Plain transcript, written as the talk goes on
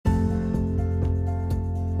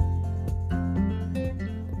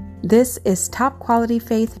This is Top Quality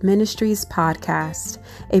Faith Ministries podcast,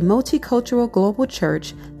 a multicultural global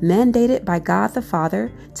church mandated by God the Father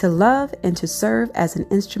to love and to serve as an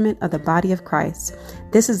instrument of the body of Christ.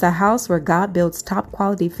 This is the house where God builds top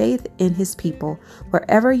quality faith in his people.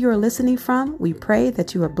 Wherever you are listening from, we pray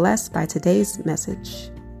that you are blessed by today's message.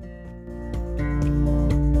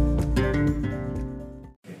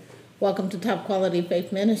 Welcome to Top Quality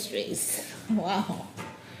Faith Ministries. Wow.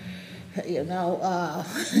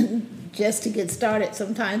 Just to get started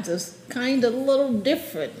sometimes it's kind of a little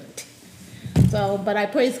different. But I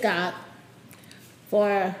praise God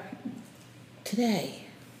for today.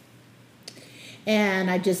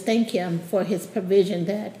 And I just thank him for his provision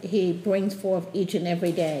that he brings forth each and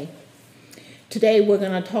every day. Today we're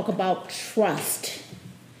going to talk about trust.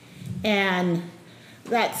 And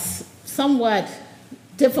that's somewhat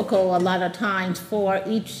difficult a lot of times for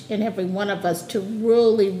each and every one of us to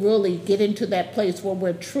really get into that place where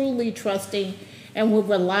we're truly trusting and we're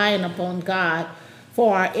relying upon God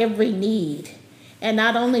for our every need. And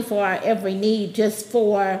not only for our every need, just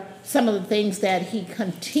for some of the things that he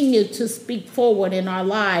continued to speak forward in our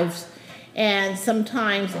lives. And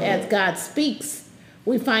sometimes as God speaks,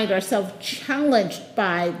 we find ourselves challenged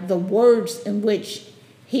by the words in which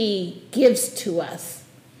he gives to us.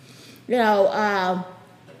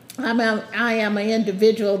 I am an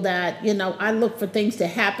individual that, I look for things to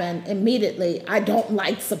happen immediately. I don't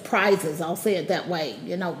like surprises. I'll say it that way.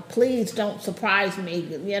 Please don't surprise me.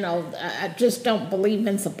 I just don't believe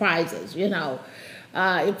in surprises. If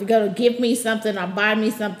you're going to give me something or buy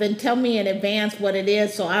me something, tell me in advance what it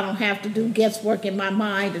is so I don't have to do guesswork in my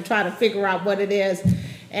mind to try to figure out what it is.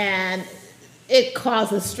 And it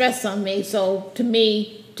causes stress on me. So to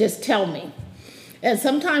me, just tell me. And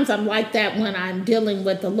sometimes I'm like that when I'm dealing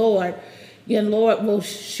with the Lord. Lord will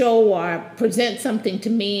show or present something to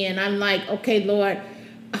me, and I'm like, okay, Lord,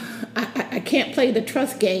 I can't play the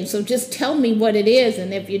trust game, so just tell me what it is.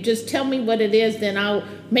 And if you just tell me what it is, then I'll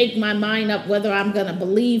make my mind up whether I'm going to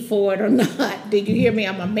believe for it or not. Did you hear me?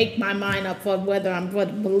 I'm going to make my mind up for whether I'm going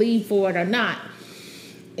to believe for it or not.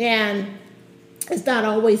 And it's not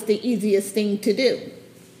always the easiest thing to do.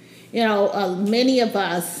 Many of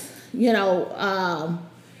us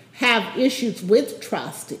have issues with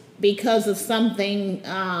trust because of something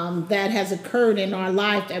that has occurred in our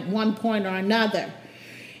life at one point or another.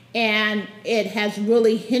 And it has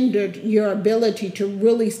really hindered your ability to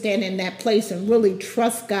really stand in that place and really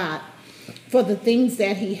trust God for the things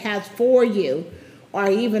that he has for you or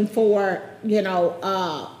even for,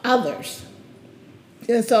 others.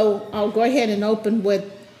 And so I'll go ahead and open with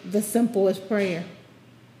the simplest prayer.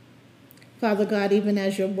 Father God, even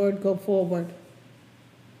as your word go forward,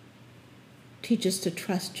 teach us to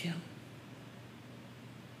trust you.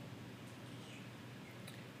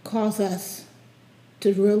 Cause us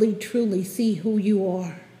to really, truly see who you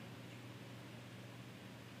are.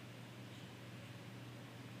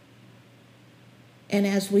 And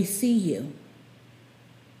as we see you,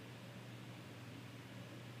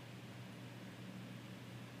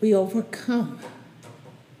 we overcome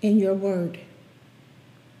in your word.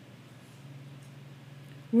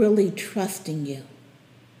 Really trusting you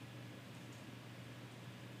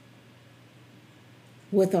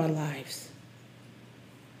with our lives.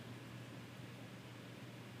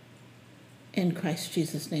 In Christ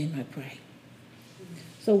Jesus' name I pray.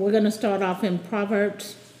 So we're going to start off in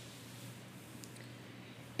Proverbs,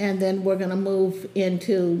 and then we're going to move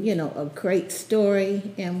into, a great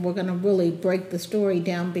story, and we're going to really break the story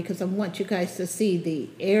down because I want you guys to see the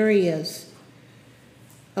areas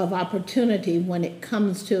of opportunity when it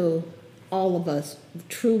comes to all of us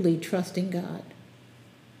truly trusting God.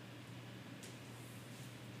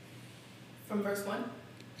 From verse 1?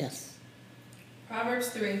 Yes.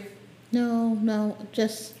 Proverbs 3. No,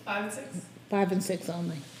 just 5 and 6. 5 and 6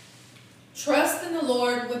 only. Trust in the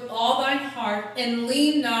Lord with all thine heart, and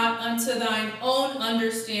lean not unto thine own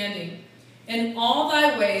understanding. In all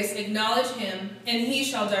thy ways acknowledge him, and he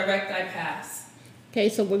shall direct thy paths. Okay,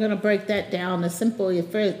 so we're going to break that down as simply as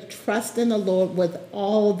first, trust in the Lord with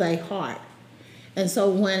all thy heart. And so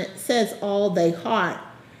when it says all thy heart,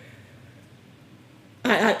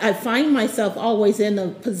 I find myself always in a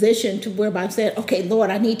position to where I said, okay, Lord,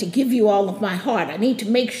 I need to give you all of my heart. I need to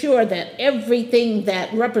make sure that everything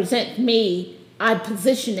that represents me, I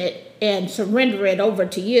position it and surrender it over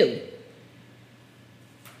to you.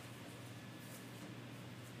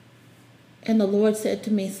 And the Lord said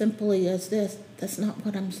to me simply as this, that's not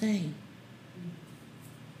what I'm saying.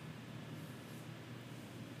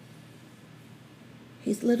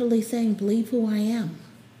 He's literally saying, believe who I am.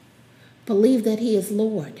 Believe that he is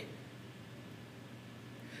Lord.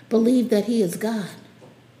 Believe that he is God.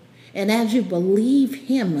 And as you believe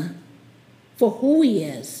him for who he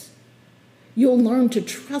is, you'll learn to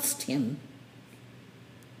trust him.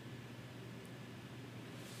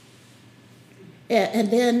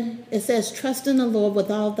 And then it says, trust in the Lord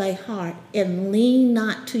with all thy heart and lean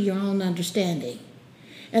not to your own understanding.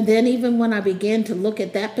 And then even when I began to look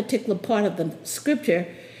at that particular part of the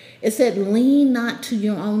scripture, it said, lean not to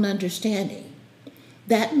your own understanding.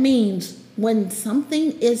 That means when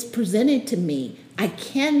something is presented to me, I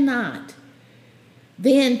cannot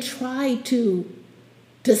then try to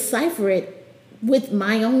decipher it with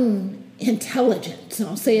my own intelligence.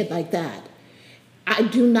 I'll say it like that. I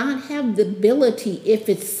do not have the ability, if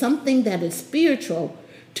it's something that is spiritual,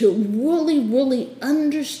 to really, really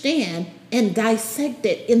understand and dissect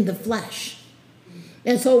it in the flesh.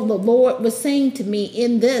 And so the Lord was saying to me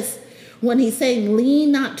in this, when he's saying,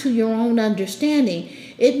 lean not to your own understanding,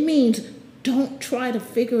 it means don't try to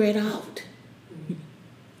figure it out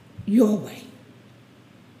your way.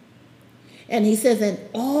 And he says, in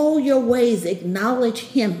all your ways, acknowledge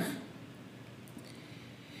him.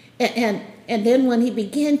 And then when he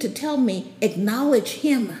began to tell me, acknowledge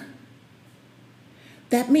him,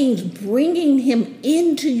 that means bringing him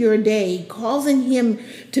into your day, causing him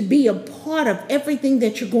to be a part of everything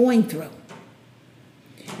that you're going through.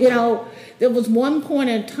 You know, there was one point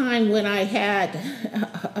in time when I had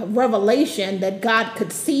a revelation that God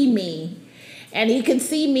could see me, and he can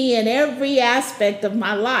see me in every aspect of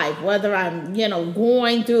my life, whether I'm,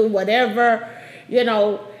 going through whatever,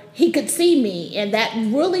 he could see me, and that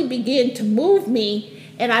really began to move me.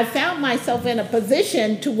 And I found myself in a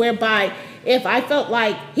position to whereby if I felt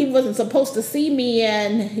like he wasn't supposed to see me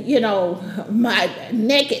in, my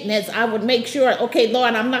nakedness, I would make sure, okay,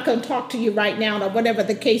 Lord, I'm not going to talk to you right now, or whatever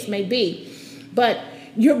the case may be. But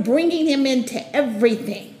you're bringing him into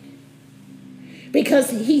everything because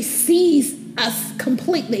he sees us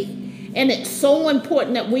completely. And it's so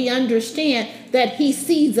important that we understand that he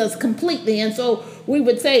sees us completely. And so we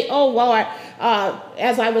would say, oh, Lord,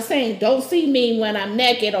 as I was saying, don't see me when I'm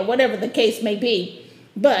naked or whatever the case may be.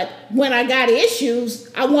 But when I got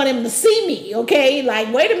issues, I want him to see me, okay?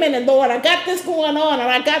 Like, wait a minute, Lord, I got this going on and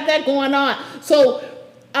I got that going on. So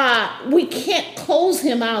we can't close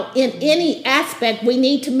him out in any aspect. We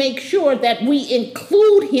need to make sure that we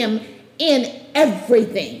include him in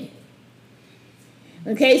everything.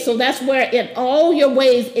 Okay, so that's where in all your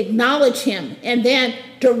ways acknowledge him, and then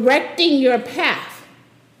directing your path.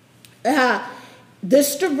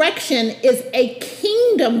 This direction is a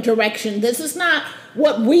kingdom direction. This is not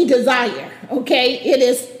what we desire, okay? It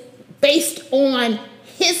is based on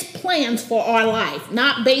his plans for our life,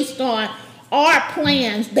 not based on our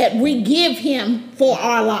plans that we give him for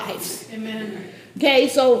our lives. Amen. Okay,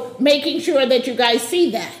 so making sure that you guys see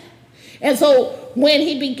that. And so when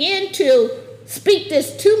he began to speak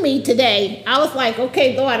this to me today, I was like,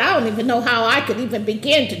 okay, Lord, I don't even know how I could even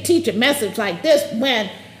begin to teach a message like this when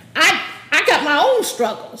I got my own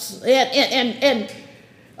struggles. And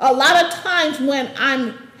a lot of times when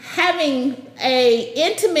I'm having a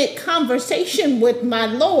intimate conversation with my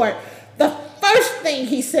Lord, the first thing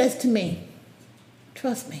he says to me,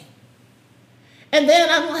 trust me. And then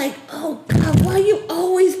I'm like, oh God, why you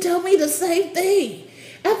always tell me the same thing?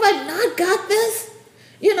 Have I not got this?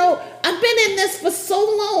 I've been in this for so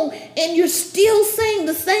long and you're still saying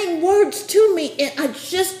the same words to me and I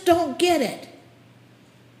just don't get it.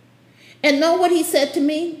 And know what he said to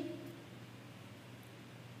me?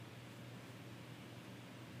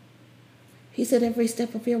 He said, every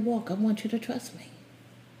step of your walk, I want you to trust me.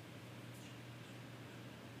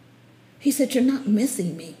 He said, you're not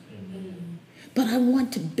missing me, but I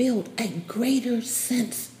want to build a greater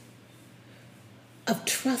sense of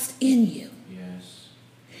trust in you. Yes.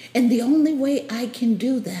 And the only way I can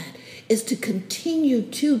do that is to continue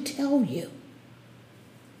to tell you,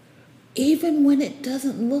 even when it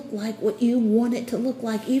doesn't look like what you want it to look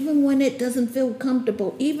like, even when it doesn't feel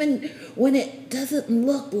comfortable, even when it doesn't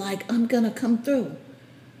look like I'm going to come through.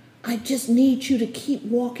 I just need you to keep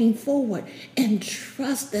walking forward and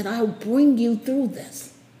trust that I'll bring you through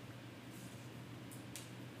this.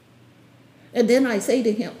 And then I say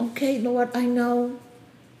to him, okay, Lord, I know,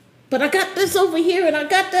 but I got this over here and I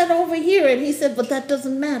got that over here. And he said, but that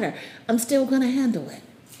doesn't matter. I'm still going to handle it.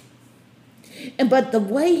 But the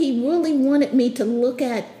way he really wanted me to look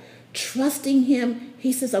at trusting him,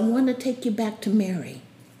 he says, I want to take you back to Mary.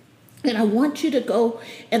 And I want you to go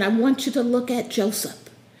and I want you to look at Joseph.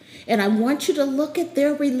 And I want you to look at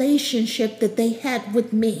their relationship that they had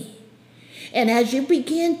with me. And as you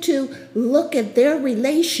begin to look at their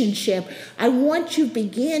relationship, I want you to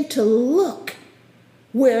begin to look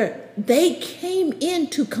where they came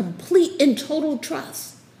into complete and total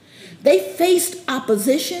trust. They faced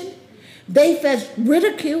opposition. They faced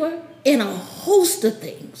ridicule and a host of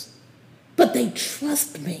things. But they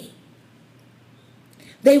trust me.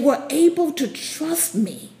 They were able to trust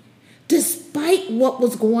me despite what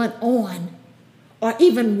was going on or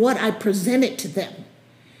even what I presented to them.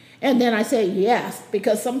 And then I say yes,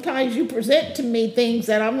 because sometimes you present to me things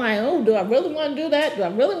that I'm like, oh, do I really want to do that? Do I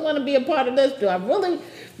really want to be a part of this? Do I really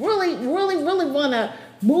want to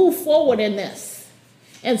move forward in this?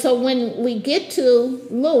 And so when we get to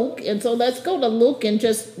Luke, and so let's go to Luke and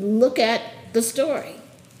just look at the story,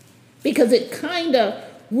 because it kind of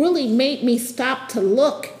really made me stop to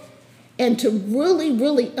look and to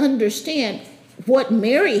really understand what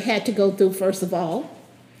Mary had to go through, first of all.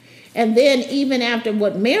 And then even after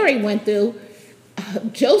what Mary went through,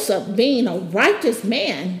 Joseph being a righteous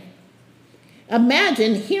man,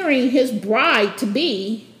 imagine hearing his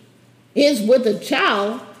bride-to-be is with a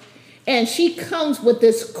child, and she comes with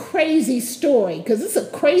this crazy story, because it's a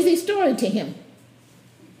crazy story to him.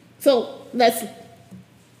 So let's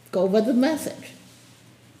go over the message.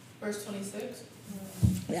 Verse 26.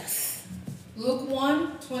 Yes. Luke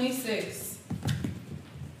 1:26.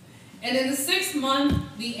 And in the 6th month,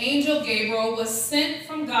 the angel Gabriel was sent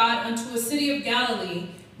from God unto a city of Galilee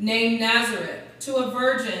named Nazareth, to a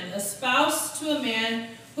virgin, espoused to a man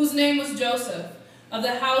whose name was Joseph, of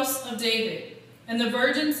the house of David. And the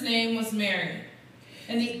virgin's name was Mary.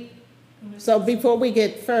 So before we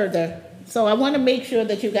get further, so I want to make sure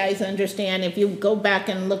that you guys understand, if you go back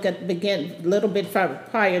and look at a little bit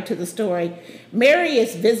prior to the story, Mary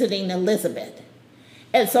is visiting Elizabeth.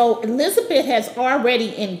 And so Elizabeth has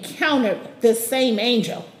already encountered this same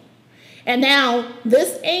angel. And now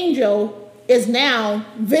this angel is now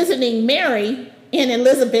visiting Mary in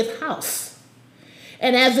Elizabeth's house.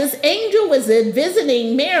 And as this angel is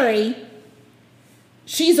visiting Mary,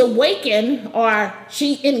 she's awakened, or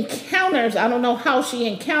she encounters, I don't know how she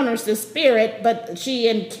encounters the spirit, but she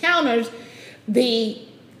encounters the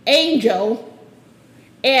angel,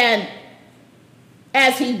 and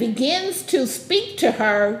as he begins to speak to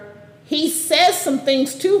her, he says some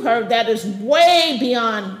things to her that is way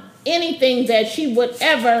beyond anything that she would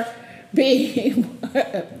ever be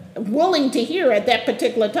willing to hear at that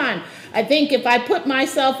particular time. I think if I put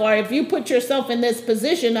myself, or if you put yourself in this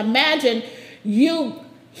position, imagine you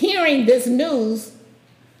hearing this news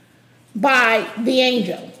by the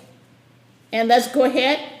angel. And let's go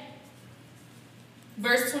ahead.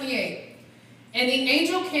 Verse 28. And the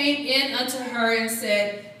angel came in unto her and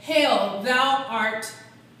said, Hail, thou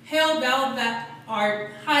that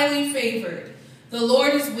art highly favored. The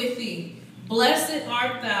Lord is with thee. Blessed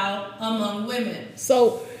art thou among women.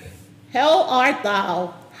 So, hail art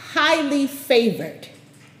thou highly favored.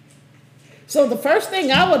 So the first thing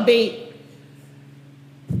I would be,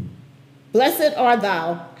 blessed art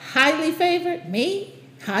thou highly favored. Me?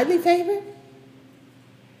 Highly favored?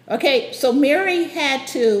 Okay, so Mary had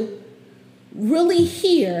to really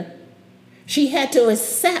hear, she had to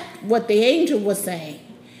accept what the angel was saying.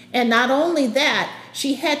 And not only that,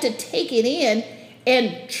 she had to take it in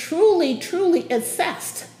and truly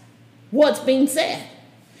assess what's being said.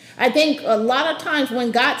 I think a lot of times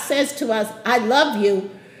when God says to us, I love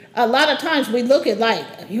you, a lot of times we look at like,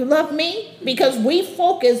 you love me? Because we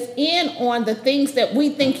focus in on the things that we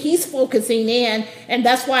think he's focusing in, and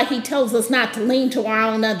that's why he tells us not to lean to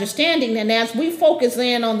our own understanding. And as we focus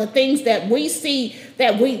in on the things that we see,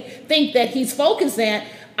 that we think that he's focused in,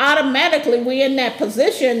 automatically we're in that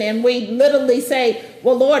position and we literally say,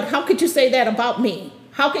 well, Lord, how could you say that about me?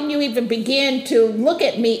 How can you even begin to look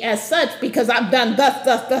at me as such, because I've done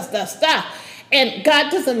thus. And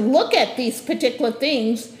God doesn't look at these particular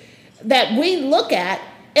things that we look at.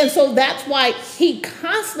 And so that's why he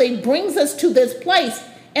constantly brings us to this place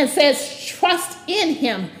and says, trust in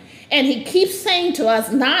him. And he keeps saying to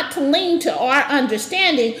us not to lean to our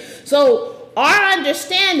understanding. So our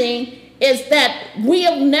understanding is that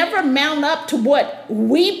we'll never mount up to what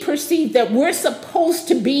we perceive that we're supposed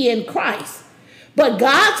to be in Christ. But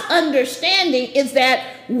God's understanding is that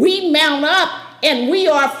we mount up and we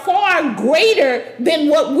are far greater than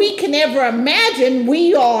what we can ever imagine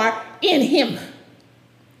we are in him.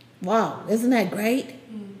 Wow, isn't that great?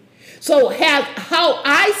 So how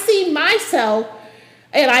I see myself,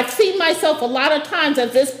 and I've seen myself a lot of times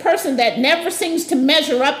as this person that never seems to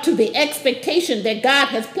measure up to the expectation that God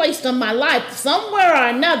has placed on my life. Somewhere or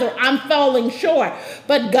another, I'm falling short.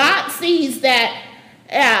 But God sees that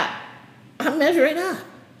I'm measuring up.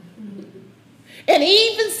 And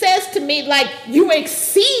he even says to me, like, you're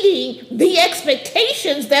exceeding the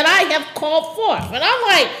expectations that I have called forth. And I'm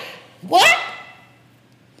like, what?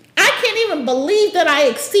 I can't even believe that I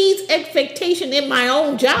exceed expectation in my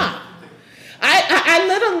own job. I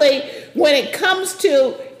literally, when it comes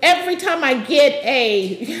to every time I get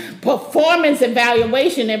a performance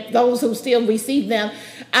evaluation, if those who still receive them,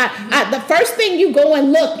 the first thing you go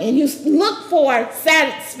and you look for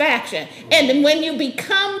satisfaction. And then when you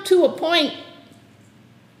become to a point,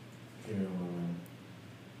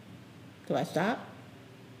 do I stop?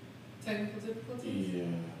 Technical difficulties? Yeah.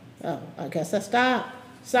 Oh, I guess I stopped.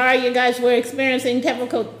 Sorry, you guys were experiencing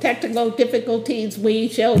technical difficulties. We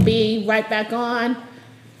shall be right back on.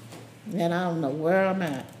 And I don't know where I'm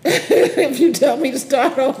at. If you tell me to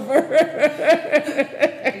start over.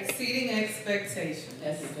 Exceeding expectations.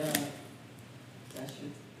 That's it, done.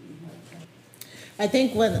 I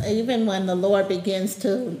think even when the Lord begins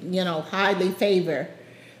to, highly favor,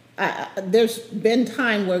 there's been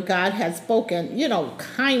time where God has spoken,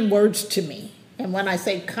 kind words to me. And when I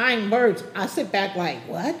say kind words, I sit back like,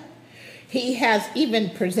 what? He has even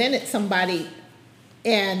presented somebody,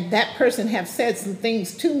 and that person have said some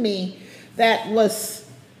things to me that was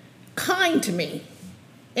kind to me.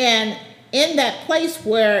 And in that place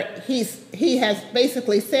where he has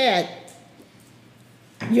basically said,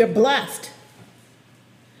 you're blessed,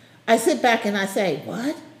 I sit back and I say,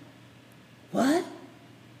 what? What?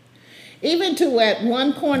 Even to at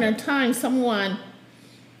one point in time, someone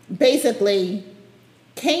basically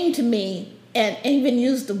came to me and even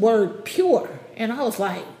used the word pure. And I was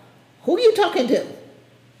like, who are you talking to?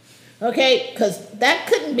 Okay, because that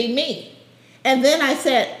couldn't be me. And then I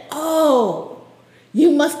said, oh,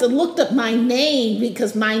 you must have looked up my name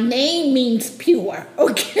because my name means pure.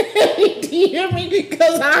 Okay, do you hear me?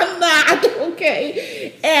 Because I'm not,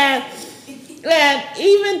 okay. And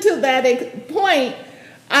even to that point,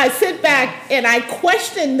 I sit back and I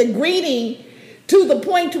question the greeting to the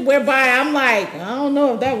point to whereby I'm like, I don't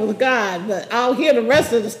know if that was God, but I'll hear the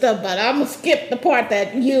rest of the stuff, but I'm going to skip the part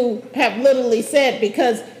that you have literally said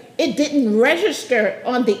because it didn't register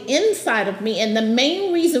on the inside of me. And the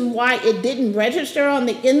main reason why it didn't register on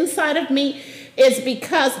the inside of me is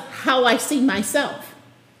because how I see myself.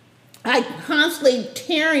 I constantly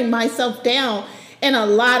tearing myself down in a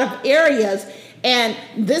lot of areas. And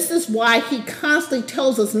this is why he constantly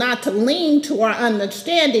tells us not to lean to our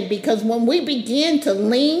understanding, because when we begin to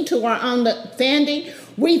lean to our understanding,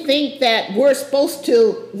 we think that we're supposed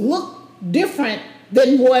to look different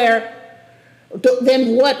than what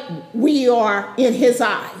we are in his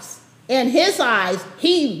eyes. In his eyes,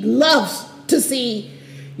 he loves to see,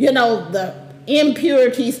 the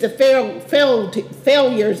impurities, the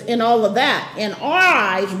failures and all of that. In our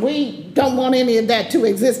eyes, we don't want any of that to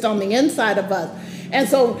exist on the inside of us. And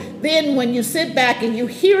so then when you sit back and you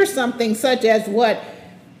hear something such as what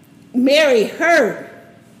Mary heard,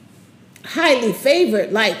 highly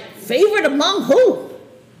favored, like favored among who?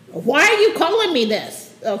 Why are you calling me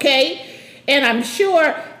this? Okay? And I'm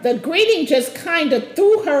sure the greeting just kind of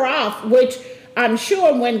threw her off, which I'm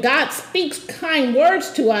sure when God speaks kind words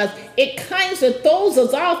to us, it kind of throws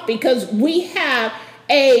us off because we have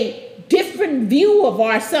a different view of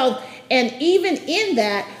ourselves. And even in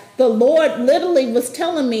that, the Lord literally was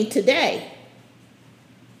telling me today,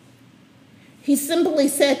 he simply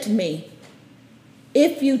said to me,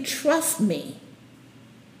 if you trust me,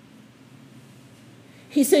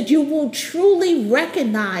 he said, you will truly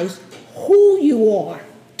recognize who you are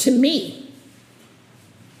to me.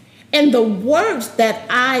 And the words that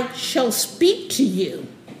I shall speak to you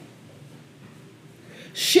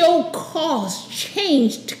shall cause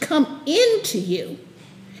change to come into you.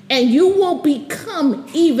 And you will become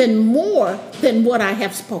even more than what I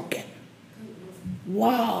have spoken.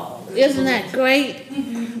 Wow. Isn't that great?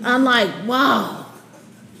 I'm like, wow.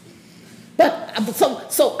 But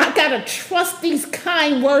so I got to trust these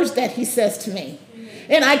kind words that he says to me.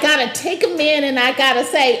 And I got to take them in and I got to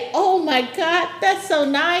say, oh my God, that's so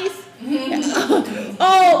nice.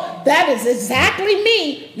 Oh, that is exactly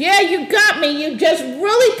me. Yeah, you got me. You just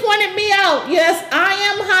really pointed me out. Yes, I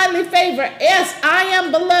am highly favored. Yes, I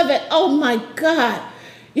am beloved. Oh my God.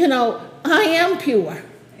 I am pure.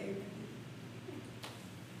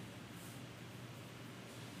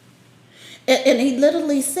 And he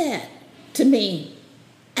literally said to me,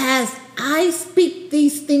 as I speak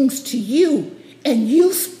these things to you, and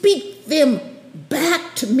you speak them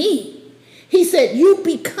back to me, he said, you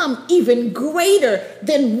become even greater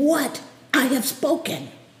than what I have spoken.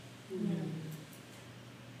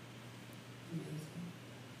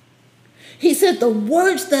 He said, the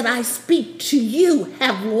words that I speak to you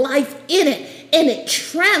have life in it, and it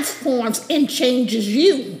transforms and changes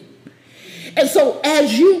you. And so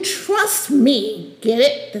as you trust me, get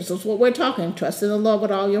it? This is what we're talking, trust in the Lord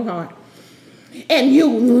with all your heart. And you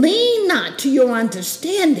lean not to your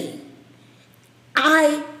understanding.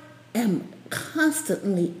 I am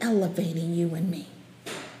constantly elevating you and me.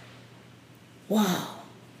 Wow.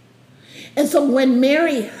 And so when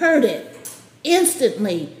Mary heard it,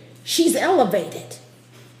 instantly she's elevated.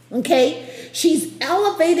 Okay? She's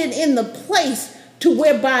elevated in the place to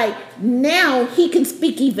whereby now he can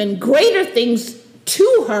speak even greater things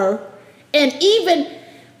to her and even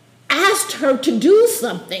asked her to do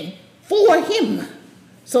something for him.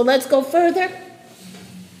 So let's go further.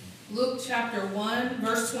 Luke chapter 1,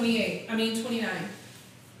 verse 29.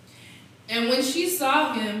 And when she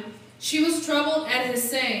saw him, she was troubled at his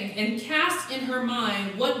saying, and cast in her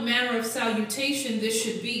mind what manner of salutation this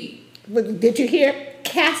should be. Did you hear?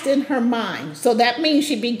 Cast in her mind. So that means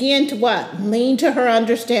she began to what? Lean to her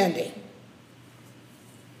understanding.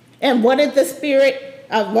 And what did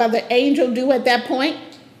the angel do at that point?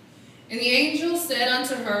 And the angel said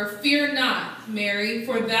unto her, Fear not, Mary,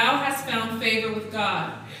 for thou hast found favor with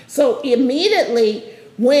God. So immediately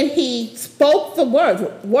when he spoke the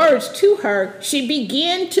words to her, she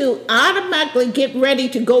began to automatically get ready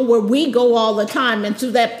to go where we go all the time,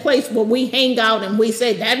 into that place where we hang out and we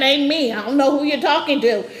say, that ain't me. I don't know who you're talking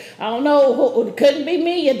to. I don't know who, it couldn't be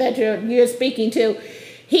me that you're speaking to.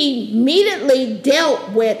 He immediately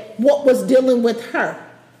dealt with what was dealing with her,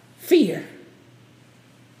 fear.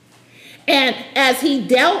 And as he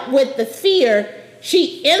dealt with the fear,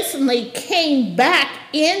 she instantly came back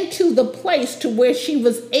into the place to where she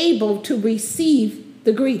was able to receive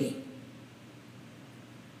the greeting.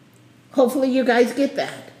 Hopefully you guys get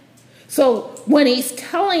that. So when he's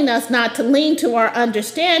telling us not to lean to our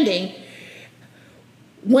understanding,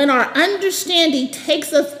 when our understanding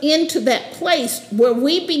takes us into that place where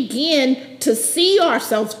we begin to see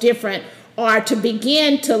ourselves different or to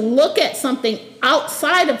begin to look at something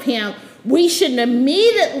outside of him, we should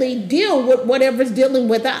immediately deal with whatever's dealing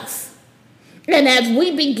with us. And as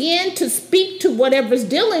we begin to speak to whatever's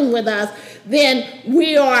dealing with us, then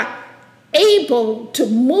we are able to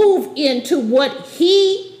move into what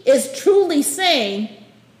he is truly saying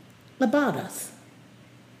about us.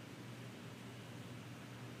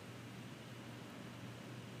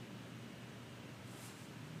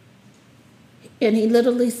 And he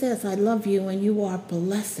literally says, I love you and you are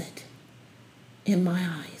blessed in my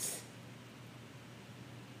eyes.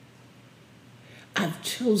 I've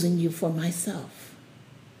chosen you for myself.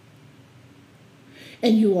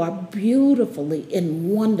 And you are beautifully and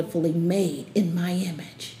wonderfully made in my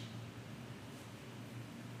image.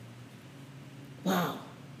 Wow.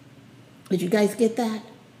 Did you guys get that?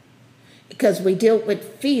 Because we deal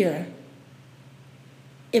with fear,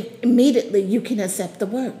 immediately you can accept the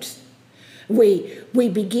words. We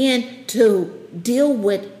begin to deal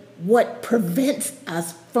with what prevents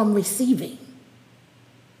us from receiving.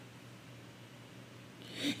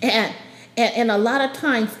 And a lot of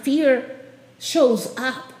times fear shows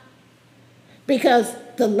up because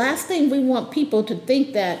the last thing we want people to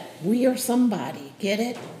think that we are somebody, get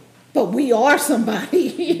it? But we are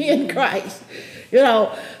somebody in Christ. You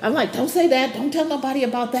know, I'm like, don't say that. Don't tell nobody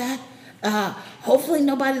about that. Hopefully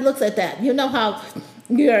nobody looks at that. You know how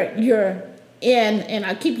you're in, and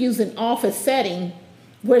I keep using office setting,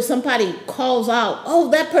 where somebody calls out,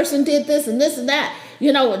 oh, that person did this and this and that.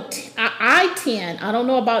 You know, I don't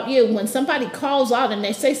know about you, when somebody calls out and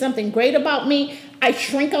they say something great about me, I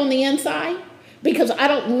shrink on the inside because I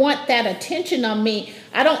don't want that attention on me.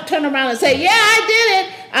 I don't turn around and say, yeah, I did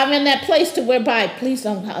it. I'm in that place to whereby, please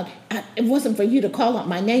don't, it wasn't for you to call out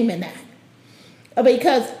my name in that.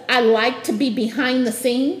 Because I like to be behind the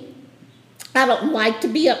scene. I don't like to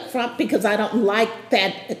be up front because I don't like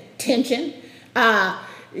that attention.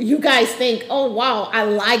 You guys think, oh, wow, I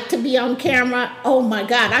like to be on camera. Oh, my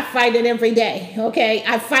God, I fight it every day, okay?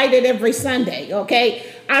 I fight it every Sunday, okay?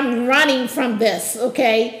 I'm running from this,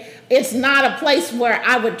 okay? It's not a place where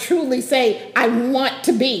I would truly say I want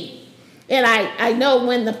to be. And I know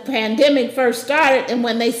when the pandemic first started and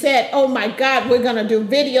when they said, oh, my God, we're going to do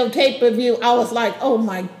videotape of you, I was like, oh,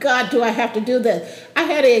 my God, do I have to do this? I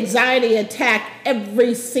had an anxiety attack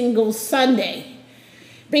every single Sunday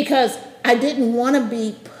because I didn't want to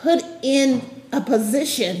be put in a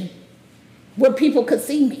position where people could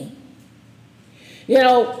see me. You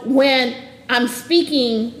know, when I'm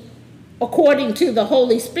speaking according to the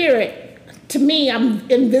Holy Spirit, to me, I'm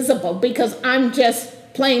invisible because I'm just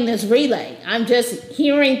playing this relay. I'm just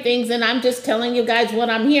hearing things and I'm just telling you guys what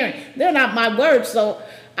I'm hearing. They're not my words, so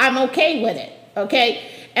I'm okay with it, okay?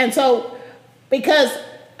 And so because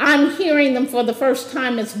I'm hearing them for the first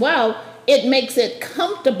time as well, it makes it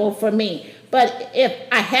comfortable for me. But if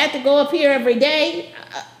I had to go up here every day,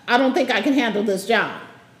 I don't think I can handle this job.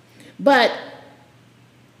 But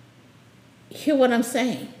hear what I'm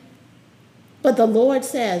saying. But the Lord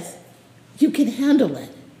says, You can handle it.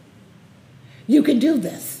 You can do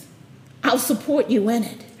this. I'll support you in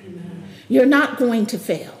it. Amen. You're not going to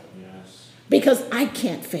fail. Yes. Because I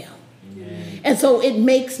can't fail. Amen. And so it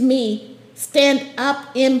makes me stand up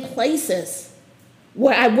in places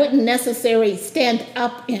where I wouldn't necessarily stand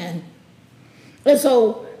up in. And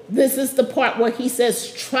so this is the part where he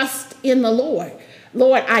says, trust in the Lord.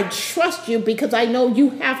 Lord, I trust you because I know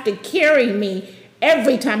you have to carry me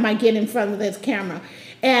every time I get in front of this camera.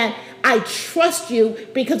 And I trust you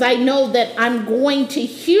because I know that I'm going to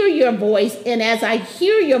hear your voice. And as I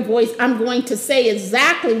hear your voice, I'm going to say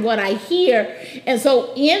exactly what I hear. And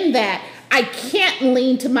so in that, I can't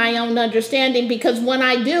lean to my own understanding, because when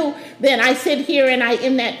I do, then I sit here and I'm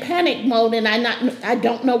in that panic mode and I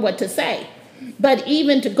don't know what to say. But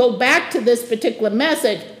even to go back to this particular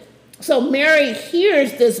message, so Mary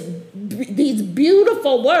hears these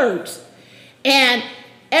beautiful words, and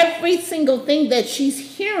every single thing that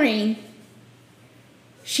she's hearing,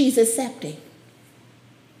 she's accepting.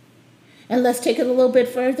 And let's take it a little bit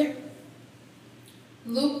further.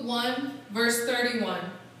 Luke 1, verse 31.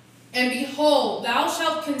 And behold, thou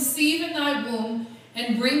shalt conceive in thy womb,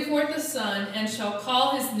 and bring forth a son, and shall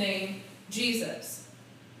call his name Jesus.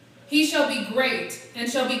 He shall be great, and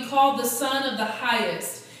shall be called the Son of the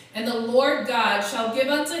Highest, and the Lord God shall give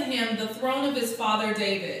unto him the throne of his father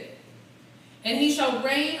David. And he shall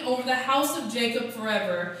reign over the house of Jacob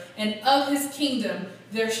forever, and of his kingdom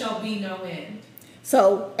there shall be no end.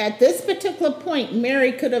 So at this particular point,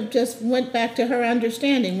 Mary could have just went back to her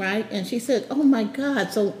understanding, right? And she said, oh my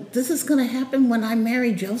God, so this is going to happen when I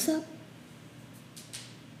marry Joseph?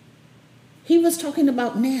 He was talking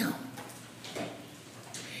about now.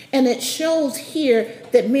 And it shows here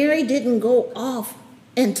that Mary didn't go off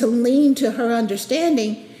and to lean to her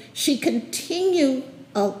understanding. She continued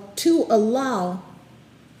to allow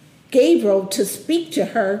Gabriel to speak to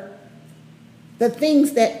her the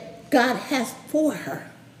things that God has for her.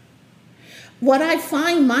 What I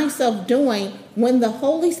find myself doing when the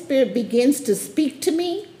Holy Spirit begins to speak to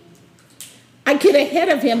me, I get ahead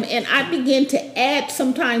of him and I begin to add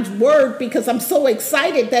sometimes word, because I'm so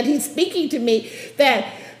excited that he's speaking to me,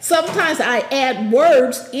 that sometimes I add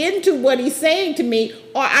words into what he's saying to me,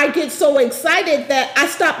 or I get so excited that I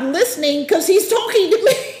stop listening because he's talking to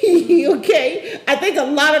me. Okay? I think a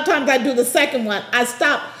lot of times I do the second one. I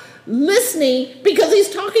stop listening because he's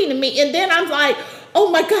talking to me, and then I'm like,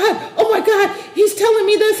 oh my God, he's telling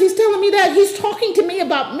me this, he's telling me that, he's talking to me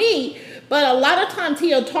about me. But a lot of times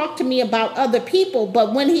he'll talk to me about other people,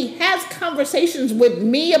 but when he has conversations with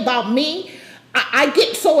me about me, I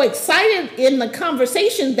get so excited in the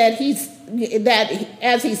conversation that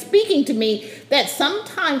as he's speaking to me, that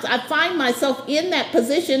sometimes I find myself in that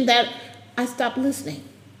position that I stop listening.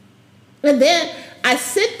 And then I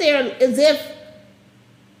sit there as if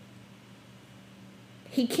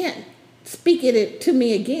he can't speak it to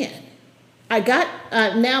me again.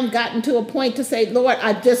 Now I've gotten to a point to say, Lord,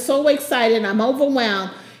 I'm just so excited, I'm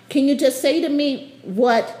overwhelmed. Can you just say to me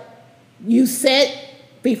what you said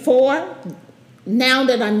before, now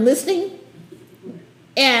that I'm listening?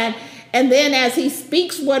 And then as he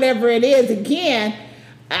speaks whatever it is again,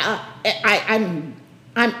 I'm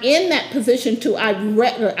in that position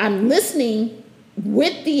I'm listening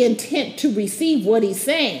with the intent to receive what he's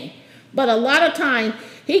saying. But a lot of times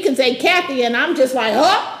he can say, Kathy, and I'm just like,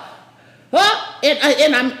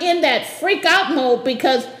 and I'm in that freak out mode,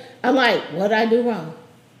 because I'm like, what did I do wrong?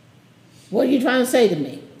 What are you trying to say to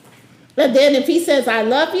me? And then if he says, I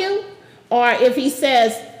love you, or if he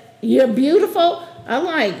says, you're beautiful, I'm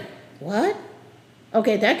like, what?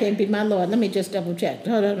 Okay, that can't be my Lord. Let me just double check.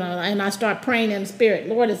 No. And I start praying in the spirit,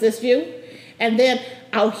 Lord, is this you? And then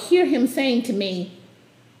I'll hear him saying to me,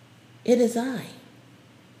 it is I.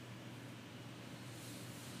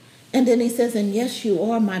 And then he says, and yes, you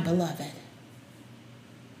are my beloved.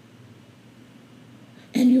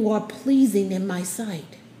 And you are pleasing in my sight.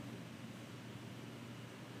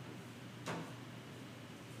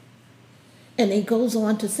 And he goes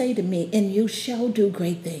on to say to me, and you shall do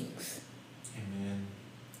great things. Amen.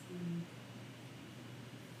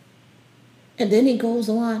 And then he goes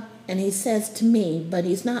on and he says to me, but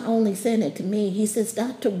he's not only saying it to me, he says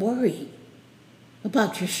not to worry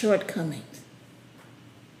about your shortcomings.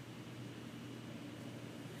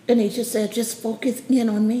 And he just said, just focus in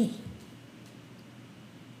on me.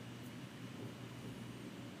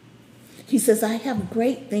 He says, I have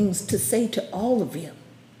great things to say to all of you.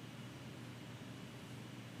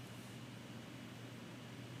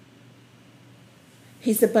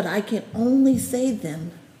 He said, but I can only say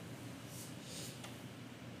them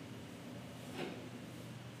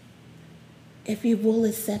if you will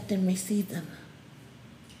accept and receive them.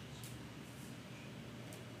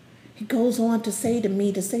 He goes on to say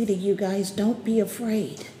to you guys, don't be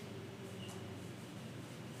afraid.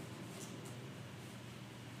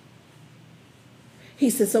 He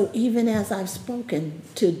says, so even as I've spoken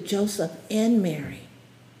to Joseph and Mary,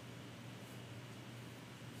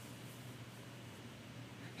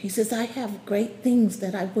 he says, I have great things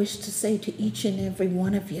that I wish to say to each and every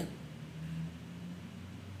one of you.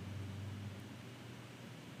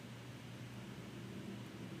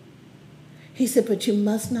 He said, but you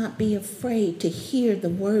must not be afraid to hear the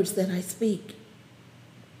words that I speak.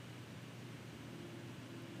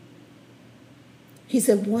 He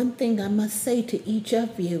said, one thing I must say to each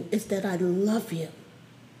of you is that I love you.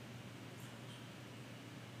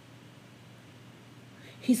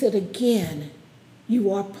 He said, again,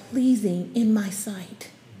 you are pleasing in my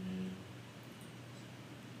sight.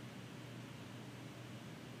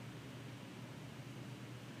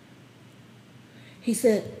 He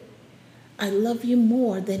said, I love you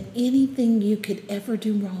more than anything you could ever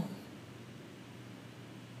do wrong.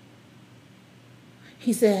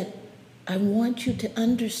 He said, I want you to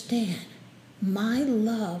understand my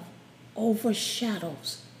love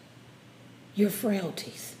overshadows your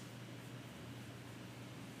frailties.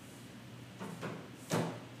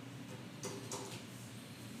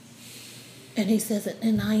 And he says,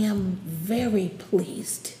 and I am very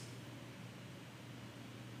pleased.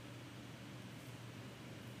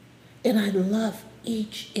 And I love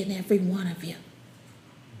each and every one of you.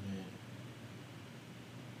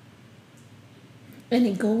 And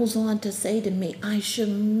he goes on to say to me, I shall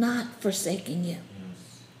not forsaken you.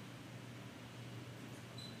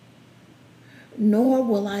 Nor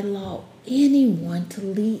will I allow anyone to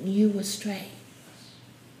lead you astray.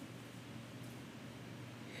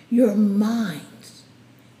 You're mine,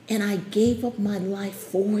 and I gave up my life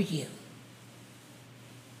for you.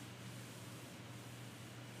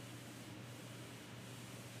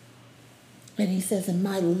 And he says, and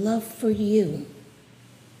my love for you,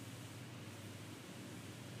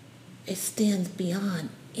 it stands beyond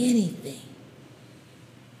anything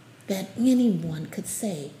that anyone could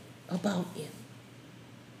say about you.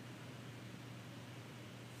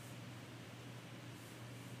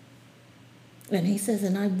 And he says,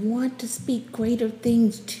 and I want to speak greater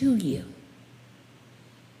things to you.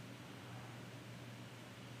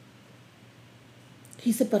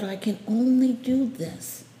 He said, but I can only do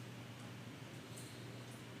this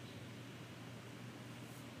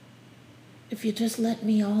if you just let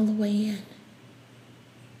me all the way in.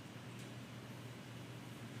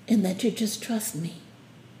 And that you just trust me.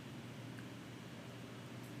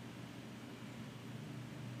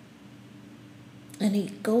 And he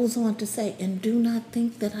goes on to say, and do not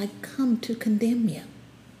think that I come to condemn you.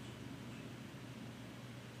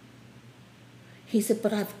 He said,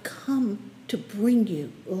 but I've come to bring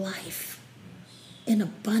you life in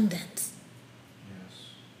abundance.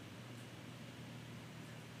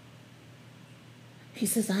 He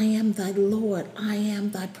says, I am thy Lord, I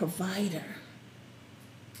am thy provider.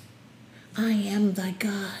 I am thy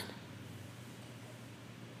God.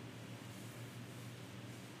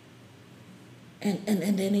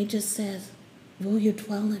 And then he just says, will you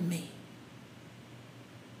dwell in me?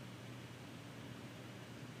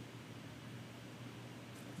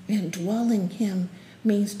 And dwelling him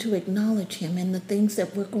means to acknowledge him in the things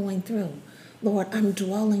that we're going through. Lord, I'm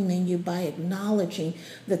dwelling in you by acknowledging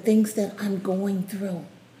the things that I'm going through.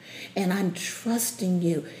 And I'm trusting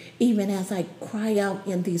you even as I cry out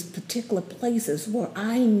in these particular places where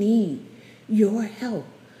I need your help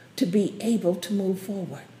to be able to move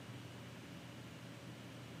forward.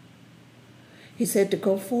 He said to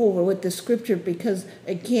go forward with the scripture because,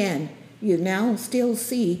 again, you now still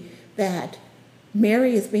see that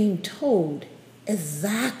Mary is being told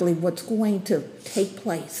exactly what's going to take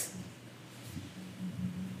place.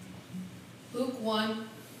 Luke 1,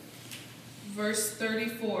 verse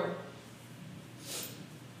 34.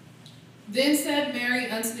 Then said Mary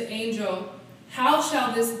unto the angel, how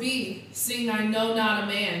shall this be, seeing I know not a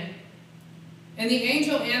man? And the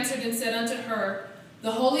angel answered and said unto her,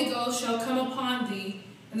 the Holy Ghost shall come upon thee,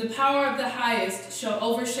 and the power of the highest shall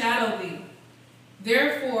overshadow thee.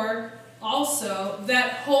 Therefore also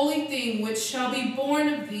that holy thing which shall be born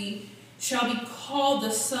of thee shall be called the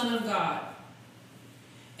Son of God.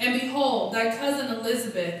 And behold, thy cousin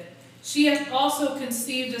Elizabeth, she hath also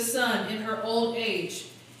conceived a son in her old age,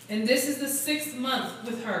 and this is the 6th month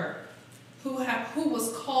with her, who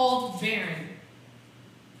was called barren.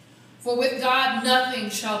 For with God nothing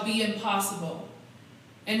shall be impossible.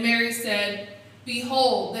 And Mary said,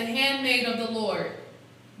 behold, the handmaid of the Lord,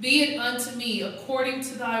 be it unto me according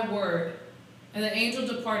to thy word. And the angel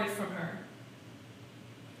departed from her.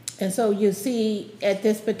 And so you see at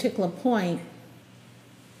this particular point,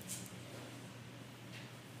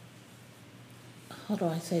 how do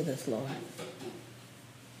I say this, Lord?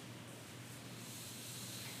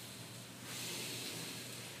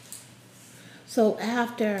 So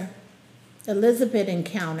after Elizabeth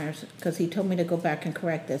encounters, because he told me to go back and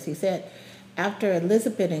correct this, he said, after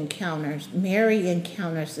Elizabeth encounters, Mary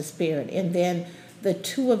encounters the Spirit, and then the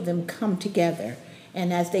two of them come together.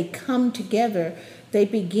 And as they come together, they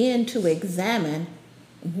begin to examine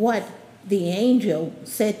what the angel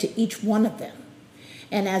said to each one of them.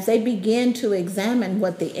 And as they begin to examine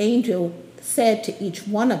what the angel said to each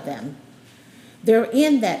one of them, they're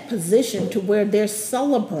in that position to where they're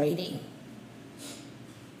celebrating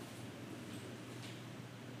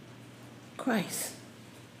Christ.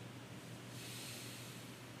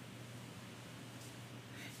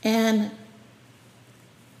 And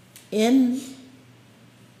in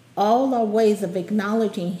all our ways of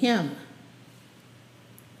acknowledging him,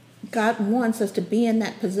 God wants us to be in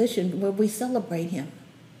that position where we celebrate him.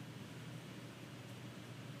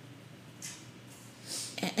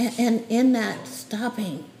 And in that,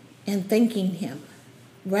 stopping and thanking him,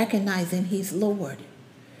 recognizing he's Lord,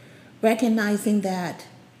 recognizing that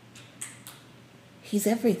he's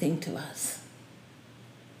everything to us.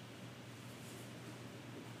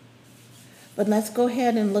 But let's go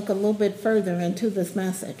ahead and look a little bit further into this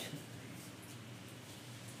message.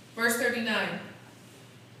 Verse 39.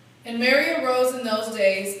 And Mary arose in those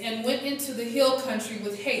days and went into the hill country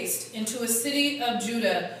with haste into a city of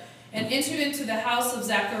Judah, and entered into the house of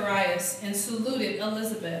Zacharias, and saluted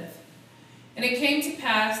Elizabeth. And it came to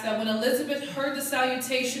pass that when Elizabeth heard the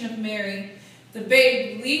salutation of Mary, the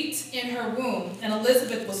babe leaped in her womb, and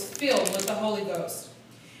Elizabeth was filled with the Holy Ghost.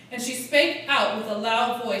 And she spake out with a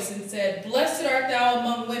loud voice and said, Blessed art thou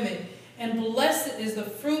among women, and blessed is the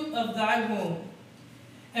fruit of thy womb.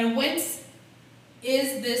 And whence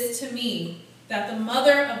is this to me, that the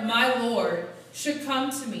mother of my Lord should come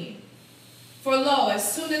to me? For lo,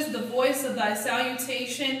 as soon as the voice of thy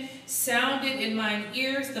salutation sounded in mine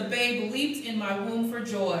ears, the babe leaped in my womb for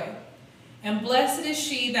joy. And blessed is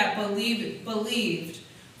she that believed,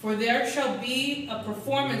 for there shall be a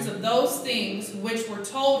performance of those things which were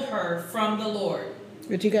told her from the Lord.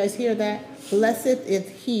 Did you guys hear that? Blessed is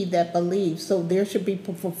he that believes. So there should be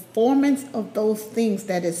performance of those things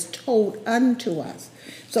that is told unto us.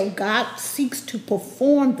 So God seeks to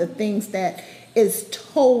perform the things that is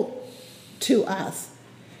told to us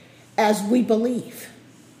as we believe.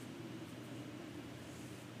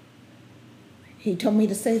 He told me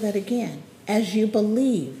to say that again. As you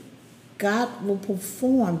believe, God will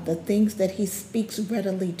perform the things that he speaks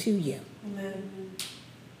readily to you. Amen.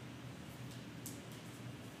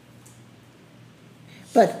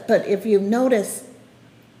 But if you notice,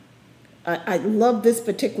 I love this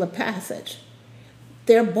particular passage.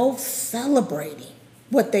 They're both celebrating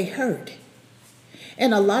what they heard.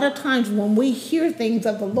 And a lot of times when we hear things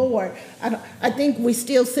of the Lord, I think we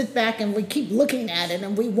still sit back and we keep looking at it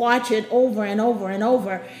and we watch it over and over and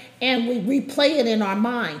over and we replay it in our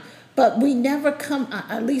mind. But we never come,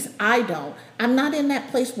 at least I don't. I'm not in that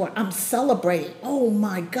place where I'm celebrating. Oh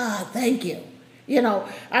my God, thank you. You know,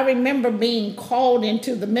 I remember being called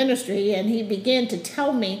into the ministry and he began to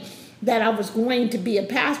tell me that I was going to be a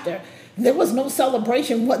pastor. There was no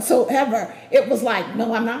celebration whatsoever. It was like,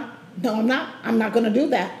 no, I'm not. No, I'm not. I'm not going to do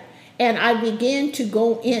that. And I began to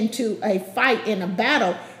go into a fight in a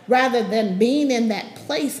battle rather than being in that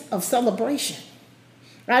place of celebration.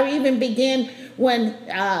 I even began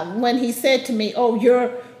when he said to me, oh,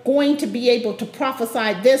 you're going to be able to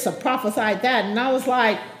prophesy this or prophesy that. And I was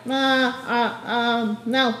like, no, I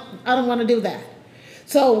don't want to do that.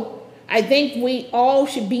 So I think we all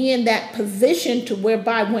should be in that position to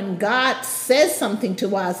whereby when God says something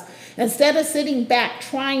to us, instead of sitting back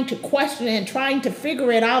trying to question it and trying to figure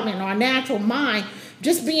it out in our natural mind,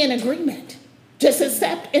 just be in agreement. Just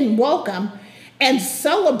accept and welcome and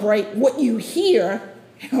celebrate what you hear,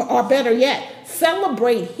 or better yet,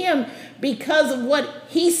 celebrate him because of what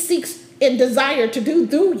he seeks and desire to do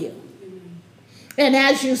through you. And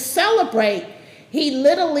as you celebrate, he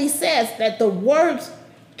literally says that the words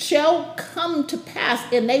shall come to pass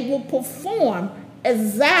and they will perform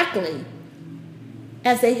exactly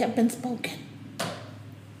as they have been spoken.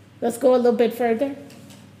 Let's go a little bit further.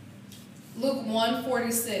 Luke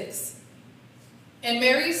 1:46. And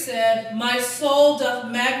Mary said, My soul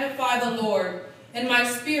doth magnify the Lord, and my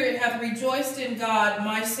spirit hath rejoiced in God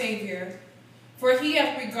my Savior. For he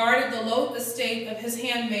hath regarded the low estate of his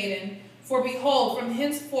handmaiden. For behold, from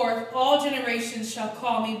henceforth all generations shall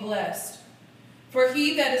call me blessed. For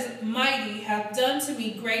he that is mighty hath done to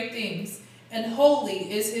me great things, and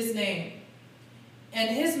holy is his name.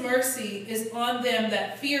 And his mercy is on them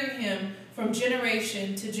that fear him from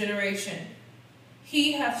generation to generation.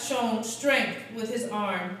 He hath shown strength with his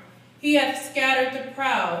arm. He hath scattered the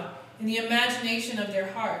proud in the imagination of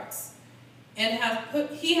their hearts. And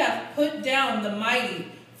he hath put down the mighty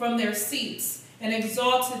from their seats, and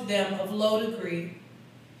exalted them of low degree.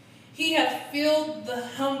 He hath filled the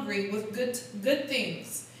hungry with good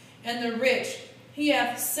things, and the rich he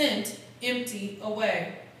hath sent empty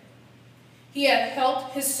away. He hath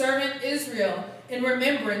helped his servant Israel in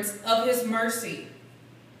remembrance of his mercy,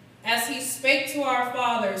 as he spake to our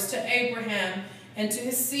fathers, to Abraham, and to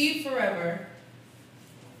his seed forever.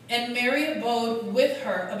 And Mary abode with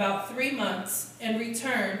her about 3 months, and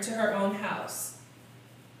returned to her own house.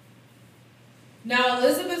 Now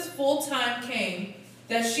Elizabeth's full time came,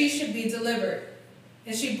 that she should be delivered,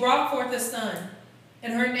 and she brought forth a son.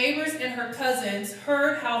 And her neighbors and her cousins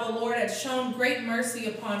heard how the Lord had shown great mercy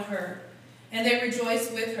upon her, and they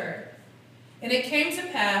rejoiced with her. And it came to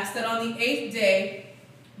pass that on the 8th day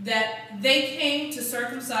that they came to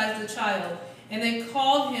circumcise the child, and they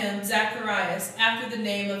called him Zacharias, after the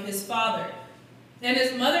name of his father. And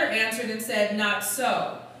his mother answered and said, Not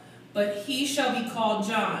so, but he shall be called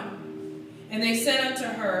John. And they said unto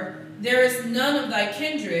her, There is none of thy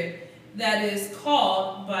kindred that is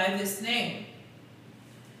called by this name.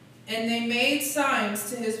 And they made signs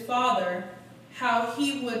to his father how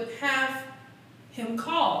he would have him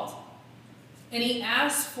called. And he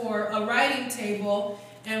asked for a writing table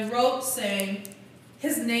and wrote, saying,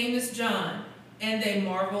 His name is John. And they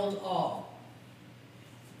marveled all.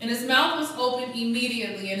 And his mouth was opened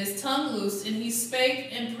immediately, and his tongue loosed, and he spake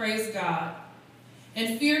and praised God.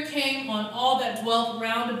 And fear came on all that dwelt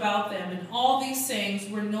round about them, and all these sayings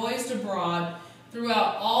were noised abroad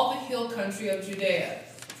throughout all the hill country of Judea.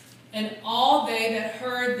 And all they that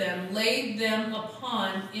heard them laid them up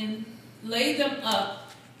in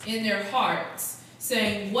their hearts,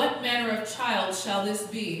 saying, What manner of child shall this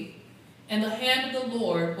be? And the hand of the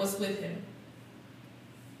Lord was with him.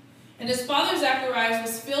 And his father Zacharias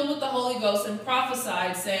was filled with the Holy Ghost, and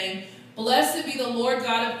prophesied, saying, Blessed be the Lord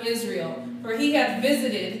God of Israel, for he hath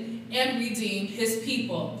visited and redeemed his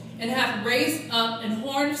people, and hath raised up an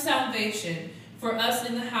horn of salvation for us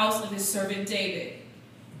in the house of his servant David,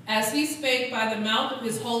 as he spake by the mouth of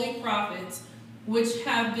his holy prophets, which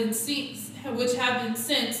have been since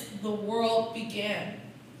the world began,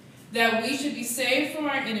 that we should be saved from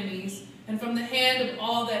our enemies, and from the hand of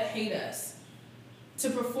all that hate us, to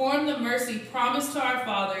perform the mercy promised to our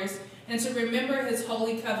fathers, and to remember his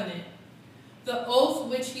holy covenant, the oath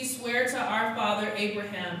which he sware to our father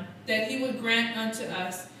Abraham, that he would grant unto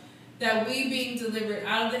us, that we, being delivered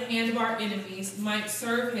out of the hand of our enemies, might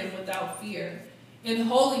serve him without fear, in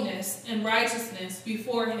holiness and righteousness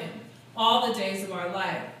before him all the days of our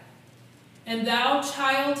life. And thou,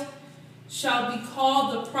 child, shalt be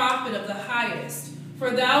called the prophet of the highest, for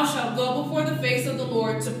thou shalt go before the face of the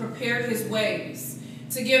Lord to prepare his ways,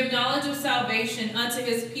 to give knowledge of salvation unto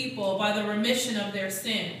his people by the remission of their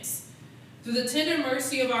sins, through the tender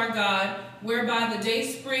mercy of our God, whereby the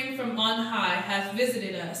day spring from on high hath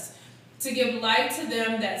visited us, to give light to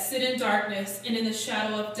them that sit in darkness and in the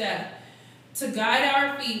shadow of death, to guide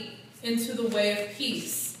our feet into the way of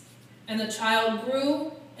peace. And the child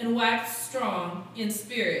grew and waxed strong in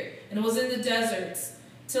spirit, and was in the deserts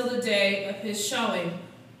till the day of his showing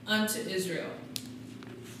unto Israel.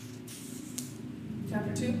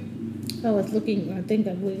 Chapter 2. I was looking, I think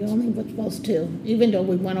that we only were supposed to, even though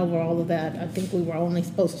we went over all of that, I think we were only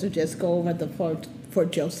supposed to just go over the for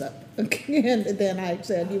Joseph. And then I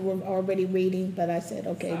said you were already reading, but I said,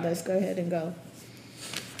 okay, let's go ahead and go.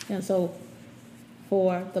 And so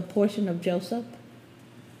for the portion of Joseph,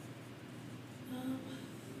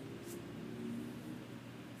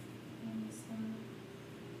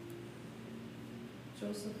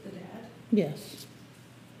 Joseph the dad? yes.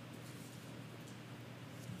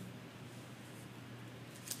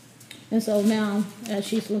 And so now, as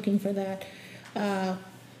she's looking for that,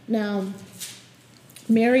 now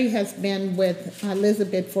Mary has been with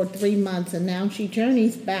Elizabeth for 3 months, and now she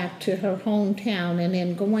journeys back to her hometown. And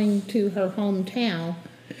in going to her hometown,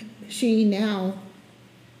 she now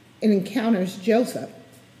encounters Joseph.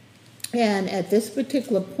 And at this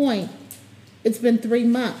particular point, it's been 3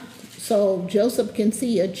 months. So Joseph can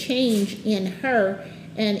see a change in her,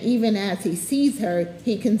 and even as he sees her,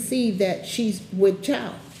 he can see that she's with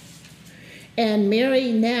child. And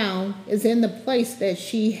Mary now is in the place that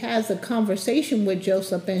she has a conversation with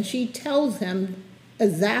Joseph, and she tells him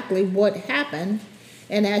exactly what happened.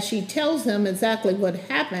 And as she tells him exactly what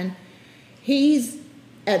happened, he's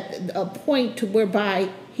at a point to whereby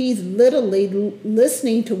he's literally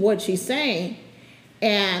listening to what she's saying.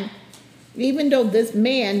 And even though this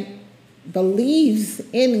man believes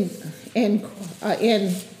in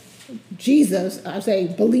Jesus, I say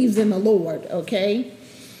believes in the Lord, okay?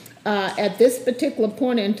 At this particular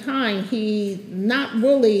point in time, he's not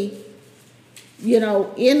really, in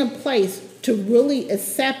a place to really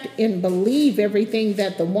accept and believe everything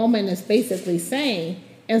that the woman is basically saying.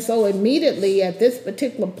 And so immediately at this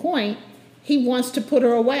particular point, he wants to put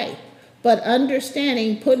her away. But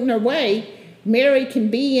understanding putting her away, Mary can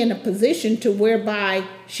be in a position to whereby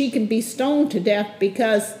she can be stoned to death,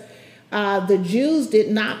 because the Jews did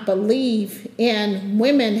not believe in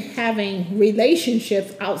women having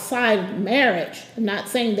relationships outside of marriage. I'm not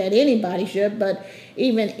saying that anybody should, but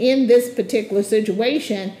even in this particular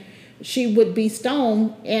situation, she would be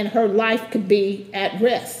stoned and her life could be at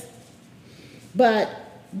risk. But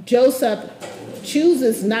Joseph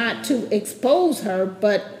chooses not to expose her,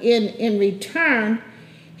 but in return,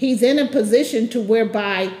 he's in a position to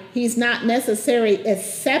whereby he's not necessarily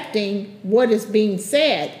accepting what is being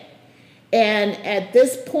said. And at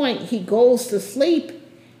this point, he goes to sleep,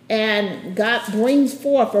 and God brings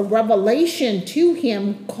forth a revelation to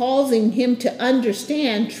him, causing him to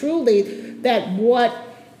understand truly that what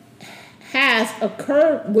has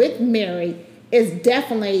occurred with Mary is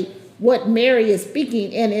definitely what Mary is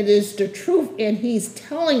speaking, and it is the truth. And he's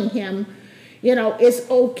telling him, it's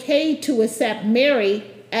okay to accept Mary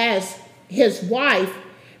as his wife,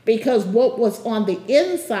 because what was on the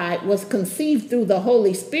inside was conceived through the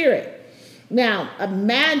Holy Spirit. Now,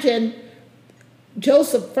 imagine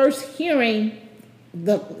Joseph first hearing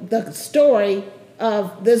the story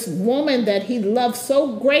of this woman that he loved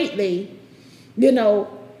so greatly,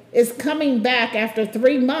 is coming back after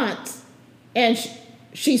 3 months, and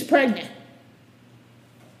she's pregnant.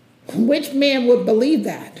 Which man would believe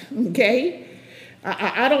that? Okay?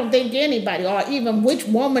 I don't think anybody, or even which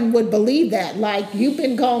woman would believe that. Like, you've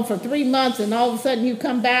been gone for 3 months and all of a sudden you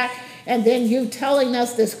come back, and then you telling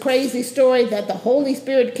us this crazy story that the Holy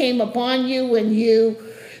Spirit came upon you and you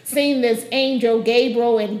seen this angel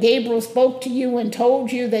Gabriel, and Gabriel spoke to you and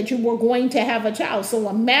told you that you were going to have a child. So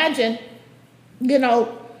imagine,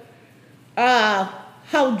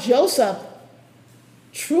 how Joseph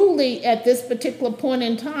truly at this particular point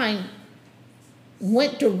in time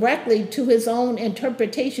went directly to his own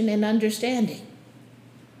interpretation and understanding.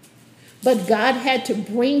 But God had to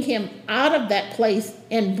bring him out of that place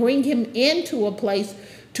and bring him into a place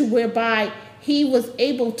to whereby he was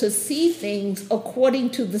able to see things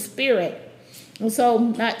according to the Spirit. And so,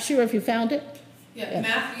 not sure if you found it. Yeah.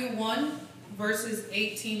 Matthew 1, verses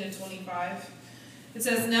 18 to 25. It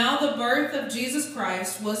says, "Now the birth of Jesus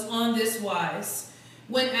Christ was on this wise,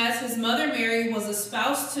 when as his mother Mary was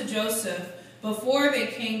espoused to Joseph, before they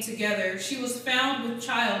came together, she was found with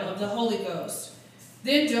child of the Holy Ghost.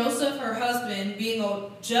 Then Joseph, her husband, being a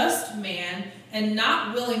just man and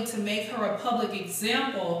not willing to make her a public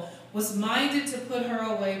example, was minded to put her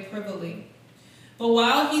away privily. But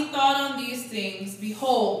while he thought on these things,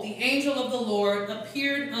 behold, the angel of the Lord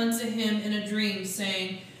appeared unto him in a dream,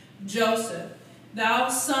 saying, Joseph, thou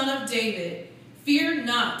son of David, fear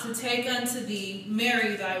not to take unto thee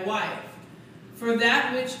Mary thy wife, for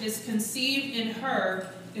that which is conceived in her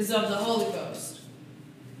is of the Holy Ghost.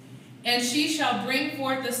 And she shall bring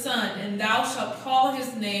forth a son, and thou shalt call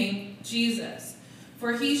his name Jesus,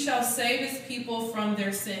 for he shall save his people from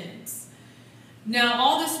their sins. Now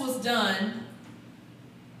all this was done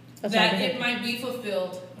that it might be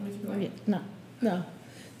fulfilled." No.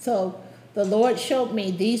 So the Lord showed me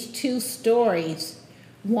these two stories,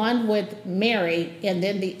 one with Mary and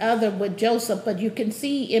then the other with Joseph. But you can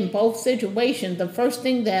see in both situations, the first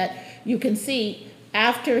thing that you can see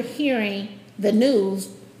after hearing the news,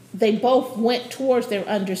 they both went towards their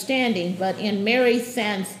understanding. But in Mary's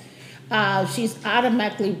sense, she's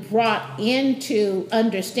automatically brought into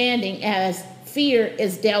understanding as fear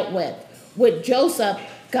is dealt with. With Joseph,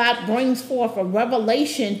 God brings forth a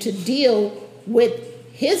revelation to deal with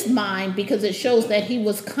his mind, because it shows that he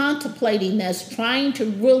was contemplating this, trying to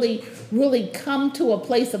really come to a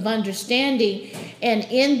place of understanding. And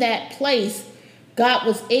in that place, God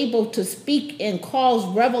was able to speak and cause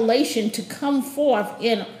revelation to come forth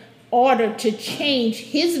in order to change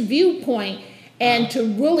his viewpoint and to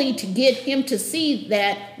get him to see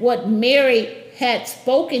that what Mary had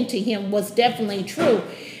spoken to him was definitely true.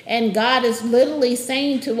 And God is literally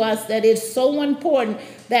saying to us that it's so important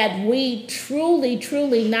that we truly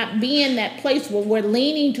not be in that place where we're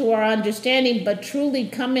leaning to our understanding, but truly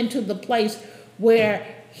come into the place where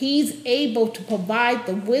he's able to provide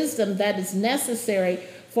the wisdom that is necessary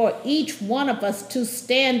for each one of us to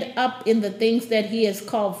stand up in the things that he has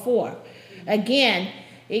called for. Again,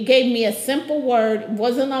 he gave me a simple word. It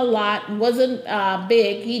wasn't a lot, wasn't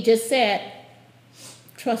big. He just said,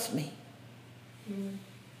 trust me.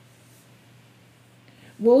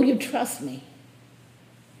 Will you trust me?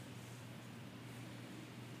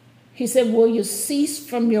 He said, will you cease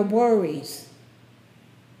from your worries?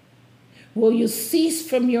 Will you cease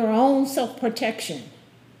from your own self-protection?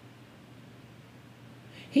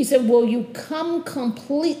 He said, will you come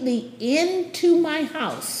completely into my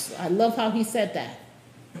house? I love how he said that.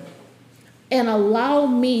 And allow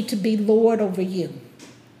me to be Lord over you.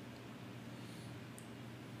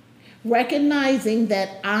 Recognizing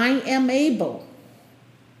that I am able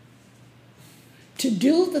to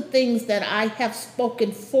do the things that I have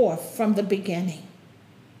spoken forth from the beginning.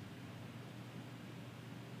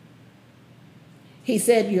 He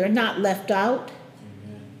said, you're not left out.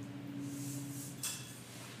 Amen.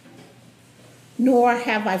 Nor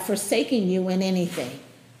have I forsaken you in anything.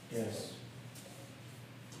 Yes.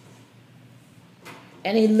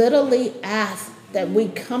 And he literally asked that we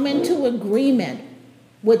come into agreement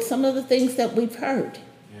with some of the things that we've heard.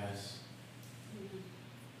 Yes.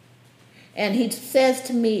 And he says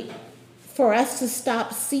to me, for us to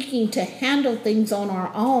stop seeking to handle things on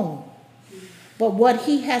our own. But what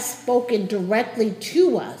he has spoken directly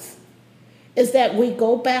to us is that we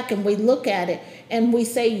go back and we look at it and we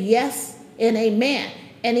say yes and amen.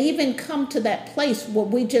 And even come to that place where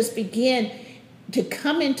we just begin to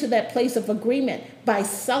come into that place of agreement by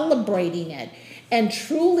celebrating it and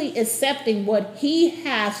truly accepting what he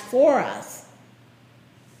has for us.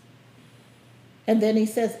 And then he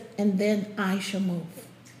says, and then I shall move.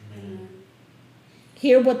 Amen.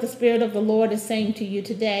 Hear what the Spirit of the Lord is saying to you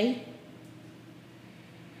today.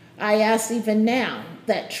 I ask even now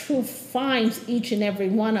that truth finds each and every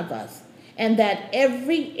one of us, and that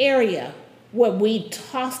every area where we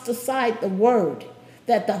tossed aside the word,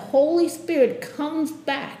 that the Holy Spirit comes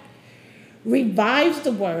back, revives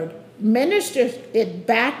the word, ministers it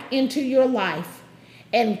back into your life,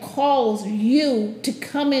 and calls you to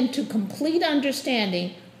come into complete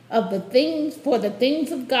understanding of the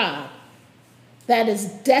things of God that is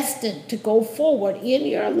destined to go forward in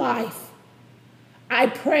your life. I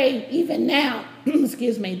pray even now,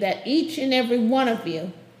 that each and every one of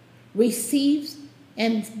you receives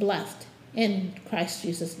and is blessed in Christ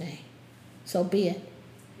Jesus' name. So be it.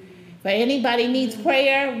 If anybody needs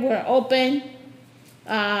prayer, we're open.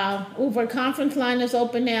 Uber conference line is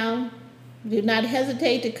open now. Do not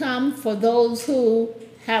hesitate to come. For those who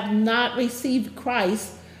have not received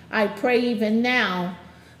Christ, I pray even now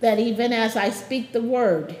that even as I speak the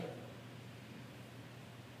word,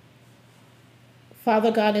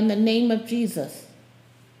 Father God, in the name of Jesus,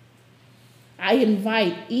 I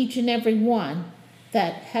invite each and every one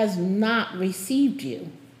that has not received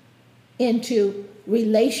you into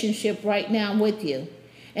relationship right now with you.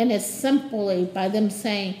 And it's simply by them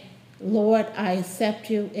saying, Lord, I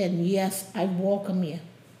accept you, and yes, I welcome you.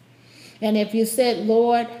 And if you said,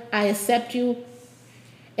 Lord, I accept you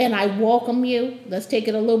and I welcome you, let's take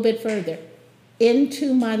it a little bit further,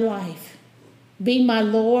 into my life. Be my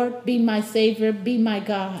Lord, be my Savior, be my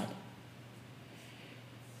God.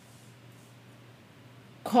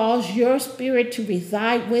 Cause your Spirit to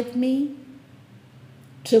reside with me,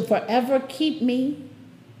 to forever keep me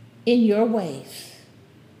in your ways.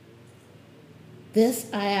 This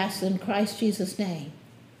I ask in Christ Jesus' name.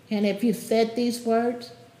 And if you said these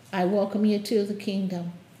words, I welcome you to the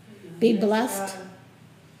kingdom. Be blessed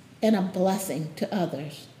and a blessing to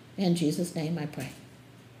others. In Jesus' name I pray.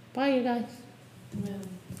 Bye, you guys. Amen.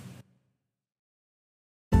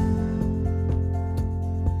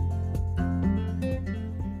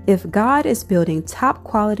 If God is building top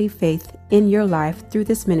quality faith in your life through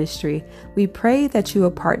this ministry, we pray that you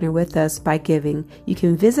will partner with us by giving. You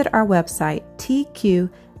can visit our website, tqfm.org.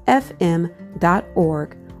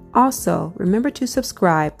 Also, remember to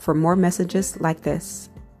subscribe for more messages like this.